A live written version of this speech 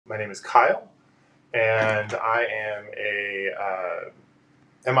My name is Kyle, and I am a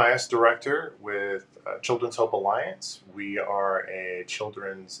MIS director with Children's Hope Alliance. We are a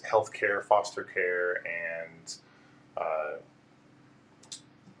children's healthcare, foster care, and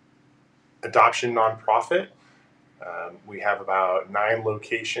adoption nonprofit. We have about 9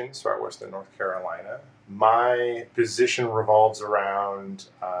 locations throughout Western North Carolina. My position revolves around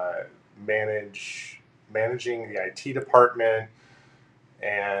managing the IT department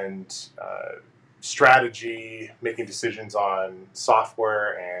and strategy, making decisions on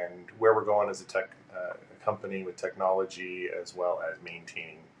software and where we're going as a tech company with technology, as well as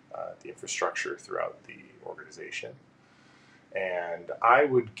maintaining the infrastructure throughout the organization. And I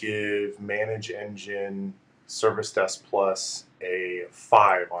would give ManageEngine ServiceDesk Plus a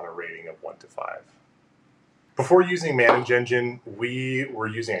 5 on a rating of 1 to 5. Before using ManageEngine, we were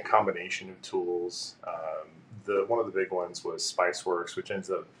using a combination of tools. One of the big ones was Spiceworks, which ends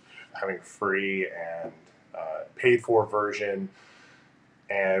up having a free and paid for version.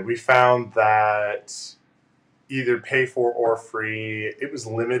 And we found that either pay for or free, it was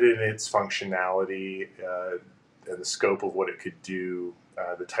limited in its functionality and the scope of what it could do,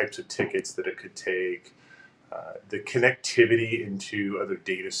 the types of tickets that it could take, the connectivity into other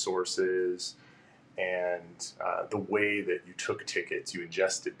data sources, and the way that you took tickets, you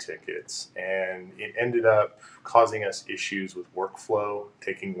ingested tickets, and it ended up causing us issues with workflow,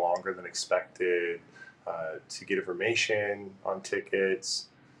 taking longer than expected to get information on tickets,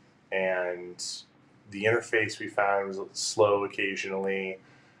 and the interface we found was slow occasionally.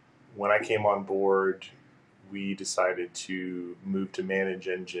 When I came on board, we decided to move to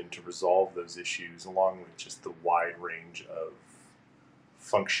ManageEngine to resolve those issues, along with just the wide range of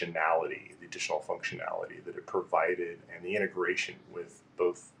functionality, the additional functionality that it provided, and the integration with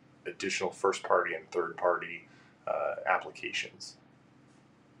both additional first-party and third-party applications.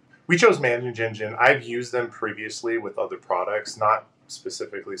 We chose ManageEngine. I've used them previously with other products, not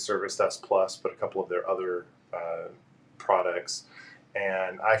specifically ServiceDesk Plus, but a couple of their other products.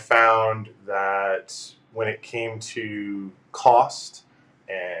 And I found that when it came to cost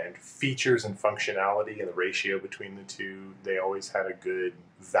and features and functionality and the ratio between the two, they always had a good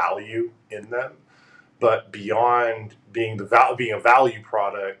value in them. But beyond being a value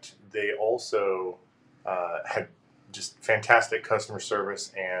product, they also had just fantastic customer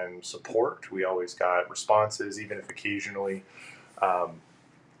service and support. We always got responses, even if occasionally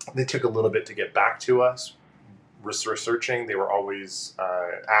they took a little bit to get back to us. Researching, they were always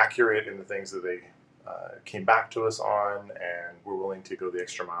accurate in the things that they came back to us on, and were willing to go the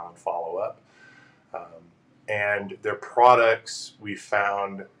extra mile and follow up. And their products, we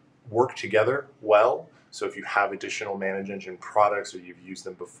found, work together well. So if you have additional ManageEngine products or you've used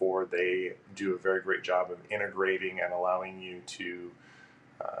them before, they do a very great job of integrating and allowing you to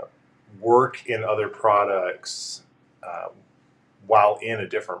work in other products while in a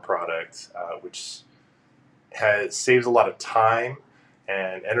different product, which saves a lot of time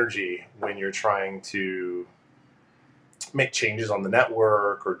and energy when you're trying to make changes on the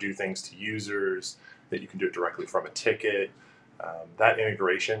network or do things to users that you can do it directly from a ticket. That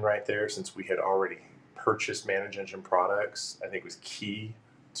integration right there, since we had already purchased ManageEngine products, I think was key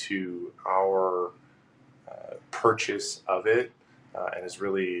to our purchase of it, and has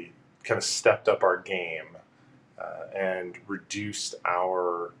really kind of stepped up our game and reduced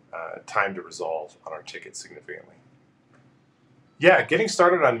our time to resolve on our tickets significantly. Yeah, getting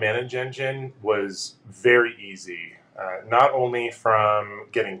started on ManageEngine was very easy. Not only from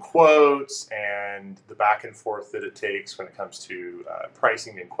getting quotes and the back and forth that it takes when it comes to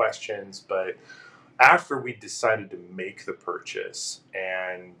pricing and questions, but after we decided to make the purchase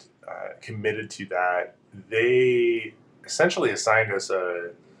and committed to that, they essentially assigned us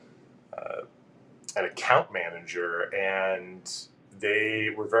an account manager, and they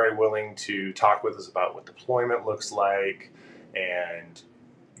were very willing to talk with us about what deployment looks like, and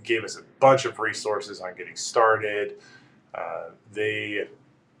gave us a bunch of resources on getting started. They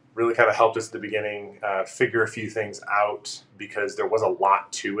really kind of helped us at the beginning figure a few things out, because there was a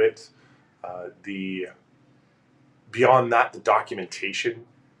lot to it. Beyond that, the documentation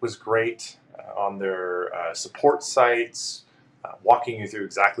was great on their support sites, walking you through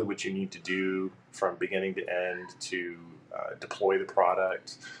exactly what you need to do from beginning to end to deploy the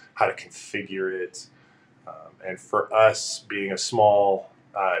product, how to configure it. And for us, being a small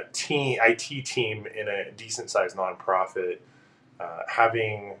IT team in a decent-sized nonprofit,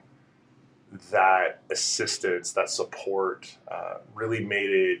 having that assistance, that support, really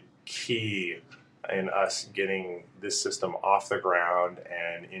made it key in us getting this system off the ground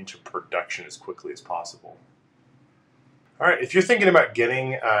and into production as quickly as possible. All right, if you're thinking about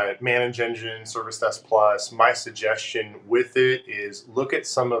getting ManageEngine ServiceDesk Plus, my suggestion with it is look at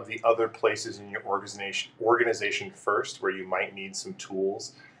some of the other places in your organization first where you might need some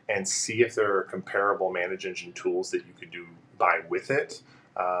tools, and see if there are comparable ManageEngine tools that you could buy with it.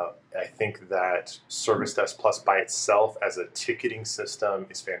 I think that ServiceDesk Plus by itself as a ticketing system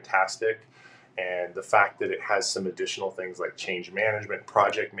is fantastic. And the fact that it has some additional things like change management,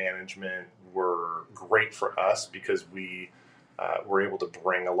 project management were great for us because we were able to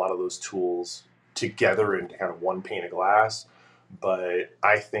bring a lot of those tools together in kind of one pane of glass. But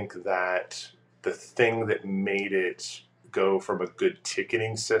I think that the thing that made it go from a good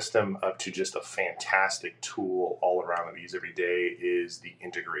ticketing system up to just a fantastic tool all around that we use every day is the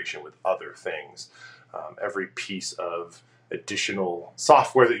integration with other things. Every piece of additional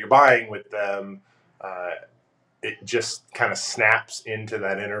software that you're buying with them, it just kind of snaps into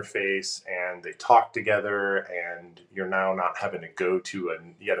that interface and they talk together, and you're now not having to go to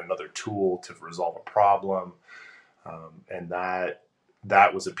yet another tool to resolve a problem. And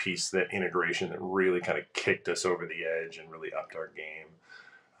that was a piece, that integration, that really kind of kicked us over the edge and really upped our game.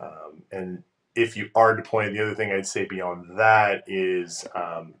 And if you are deploying, the other thing I'd say beyond that is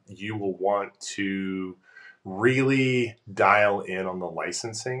you will want to really dial in on the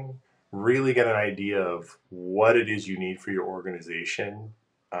licensing, really get an idea of what it is you need for your organization,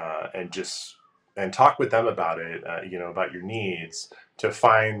 and talk with them about it, about your needs to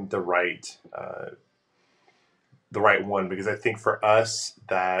find the right one. Because I think for us,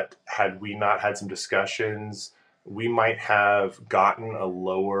 that had we not had some discussions, we might have gotten a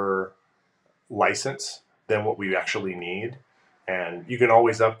lower license than what we actually need. And you can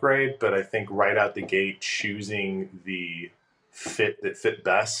always upgrade, but I think right out the gate, choosing the fit that fit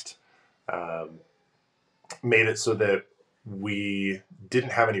best made it so that we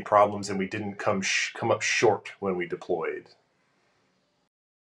didn't have any problems and we didn't come up short when we deployed.